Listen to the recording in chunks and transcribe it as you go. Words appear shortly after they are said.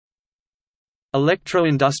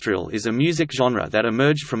Electro-industrial is a music genre that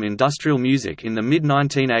emerged from industrial music in the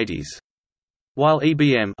mid-1980s. While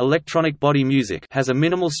EBM electronic body music has a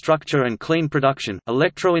minimal structure and clean production,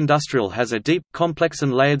 electro-industrial has a deep, complex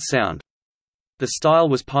and layered sound. The style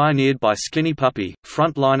was pioneered by Skinny Puppy,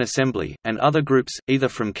 Front Line Assembly, and other groups, either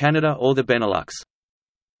from Canada or the Benelux.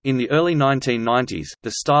 In the early 1990s,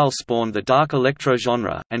 the style spawned the dark electro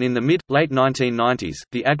genre, and in the mid-late 1990s,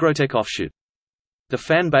 the Aggrotech offshoot. The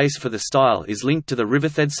fan base for the style is linked to the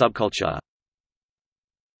Riverthead subculture.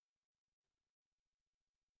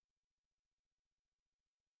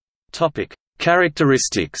 Topic: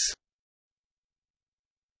 Characteristics.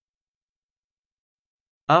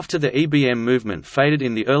 After the EBM movement faded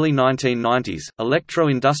in the early 1990s,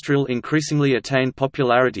 electro-industrial increasingly attained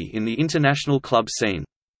popularity in the international club scene.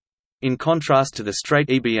 In contrast to the straight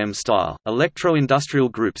EBM style, electro-industrial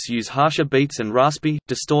groups use harsher beats and raspy,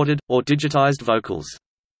 distorted, or digitized vocals.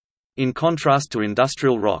 In contrast to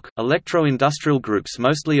industrial rock, electro-industrial groups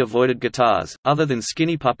mostly avoided guitars, other than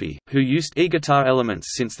Skinny Puppy, who used e-guitar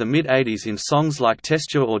elements since the mid-80s in songs like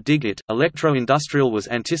Texture or Dig It. Electro-industrial was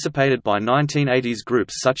anticipated by 1980s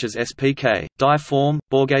groups such as SPK, Die Form,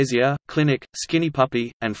 Borghesia, Clinic, Skinny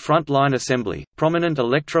Puppy, and Front Line Assembly. Prominent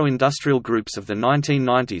electro-industrial groups of the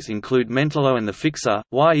 1990s include Mentalo and the Fixer,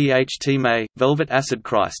 YEHT May, Velvet Acid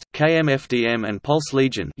Christ, KMFDM and Pulse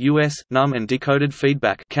Legion US, Numb and Decoded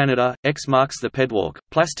Feedback Canada, X Marks the Pedwalk,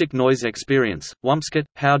 Plastic Noise Experience, Wumpscut,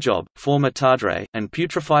 Howjob, Former Tadre, and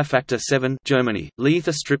Putrefy Factor 7 Germany,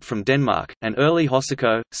 Leither Strip from Denmark, and early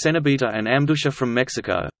Hocico, Cenobita and Amdusha from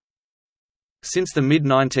Mexico. Since the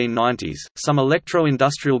mid-1990s, some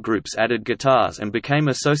electro-industrial groups added guitars and became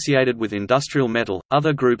associated with industrial metal.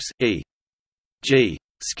 Other groups, e.g.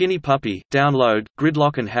 Skinny Puppy, Download,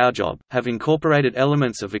 Gridlock and Howjob, have incorporated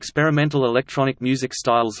elements of experimental electronic music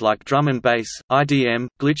styles like drum and bass, IDM,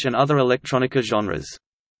 glitch and other electronica genres.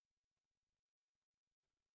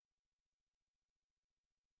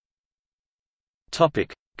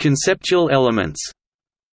 Conceptual elements.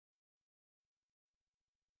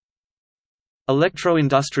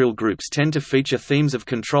 Electro-industrial groups tend to feature themes of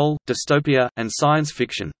control, dystopia, and science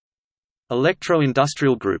fiction.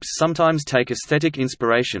 Electro-industrial groups sometimes take aesthetic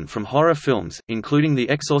inspiration from horror films, including The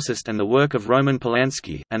Exorcist and the work of Roman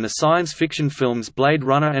Polanski, and the science fiction films Blade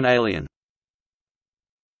Runner and Alien.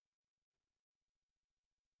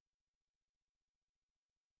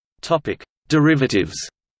 Derivatives.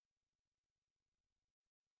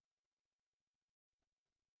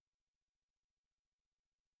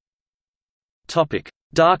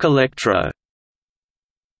 Dark electro.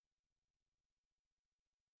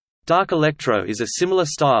 Dark electro is a similar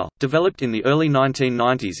style, developed in the early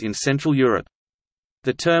 1990s in Central Europe.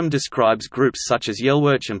 The term describes groups such as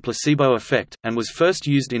Yellowurch and Placebo Effect, and was first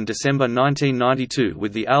used in December 1992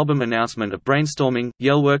 with the album announcement of Brainstorming,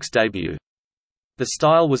 Yellowurch's debut. The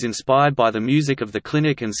style was inspired by the music of The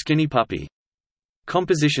Clinic and Skinny Puppy.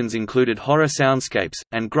 Compositions included horror soundscapes,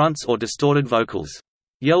 and grunts or distorted vocals.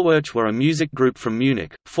 Yellowurch were a music group from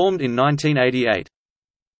Munich, formed in 1988.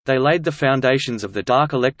 They laid the foundations of the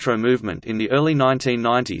dark electro movement in the early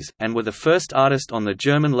 1990s, and were the first artist on the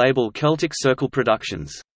German label Celtic Circle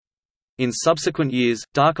Productions. In subsequent years,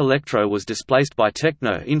 dark electro was displaced by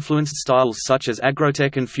techno-influenced styles such as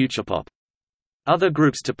Aggrotech and futurepop. Other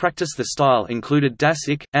groups to practice the style included Das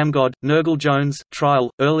Ich, Amgod, Nurgle Jones, Trial,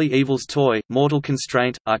 Early Evil's Toy, Mortal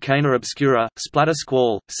Constraint, Arcana Obscura, Splatter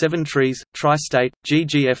Squall, Seven Trees, Tri-State,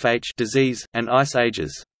 GGFH Disease, and Ice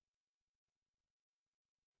Ages.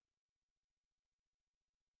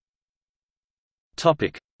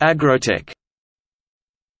 Aggrotech.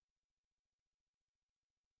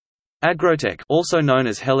 Aggrotech, also known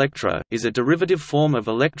as Hellectro, is a derivative form of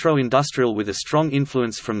electro-industrial with a strong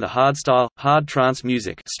influence from the hardstyle, hard trance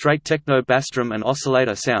music, straight techno bass drum and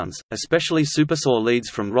oscillator sounds, especially supersaw leads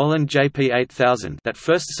from Roland JP8000 that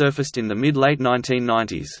first surfaced in the mid-late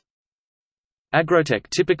 1990s. Aggrotech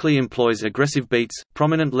typically employs aggressive beats,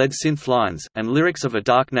 prominent lead synth lines, and lyrics of a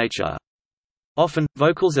dark nature. Often,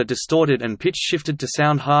 vocals are distorted and pitch shifted to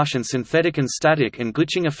sound harsh and synthetic, and static and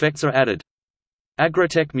glitching effects are added.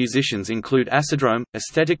 Aggrotech musicians include Acidrome,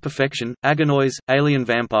 Aesthetic Perfection, Agonoise, Alien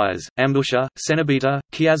Vampires, Ambusher, Cenobita,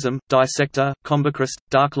 Chiasm, Dissector, Combichrist,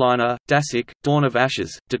 Darkliner, Das Ich, Dawn of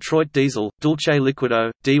Ashes, Detroit Diesel, Dulce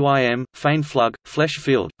Liquido, DYM, Fein Flug, Flesh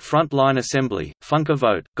Field, Front Line Assembly, Funker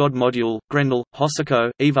Vote, God Module, Grendel,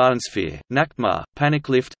 Hocico, Evadensphere, Nachtmar, Panic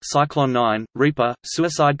Lift, Cyclone 9, Reaper,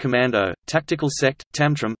 Suicide Commando, Tactical Sect,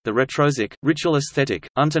 Tamtram, The Retrozic, Ritual Aesthetic,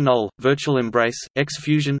 Unter Null, Virtual Embrace,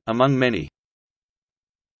 X-Fusion, among many.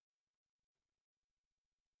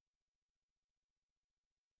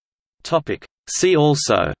 See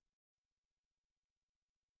also: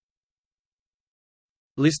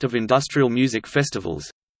 List of industrial music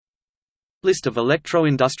festivals. List of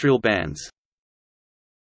electro-industrial bands.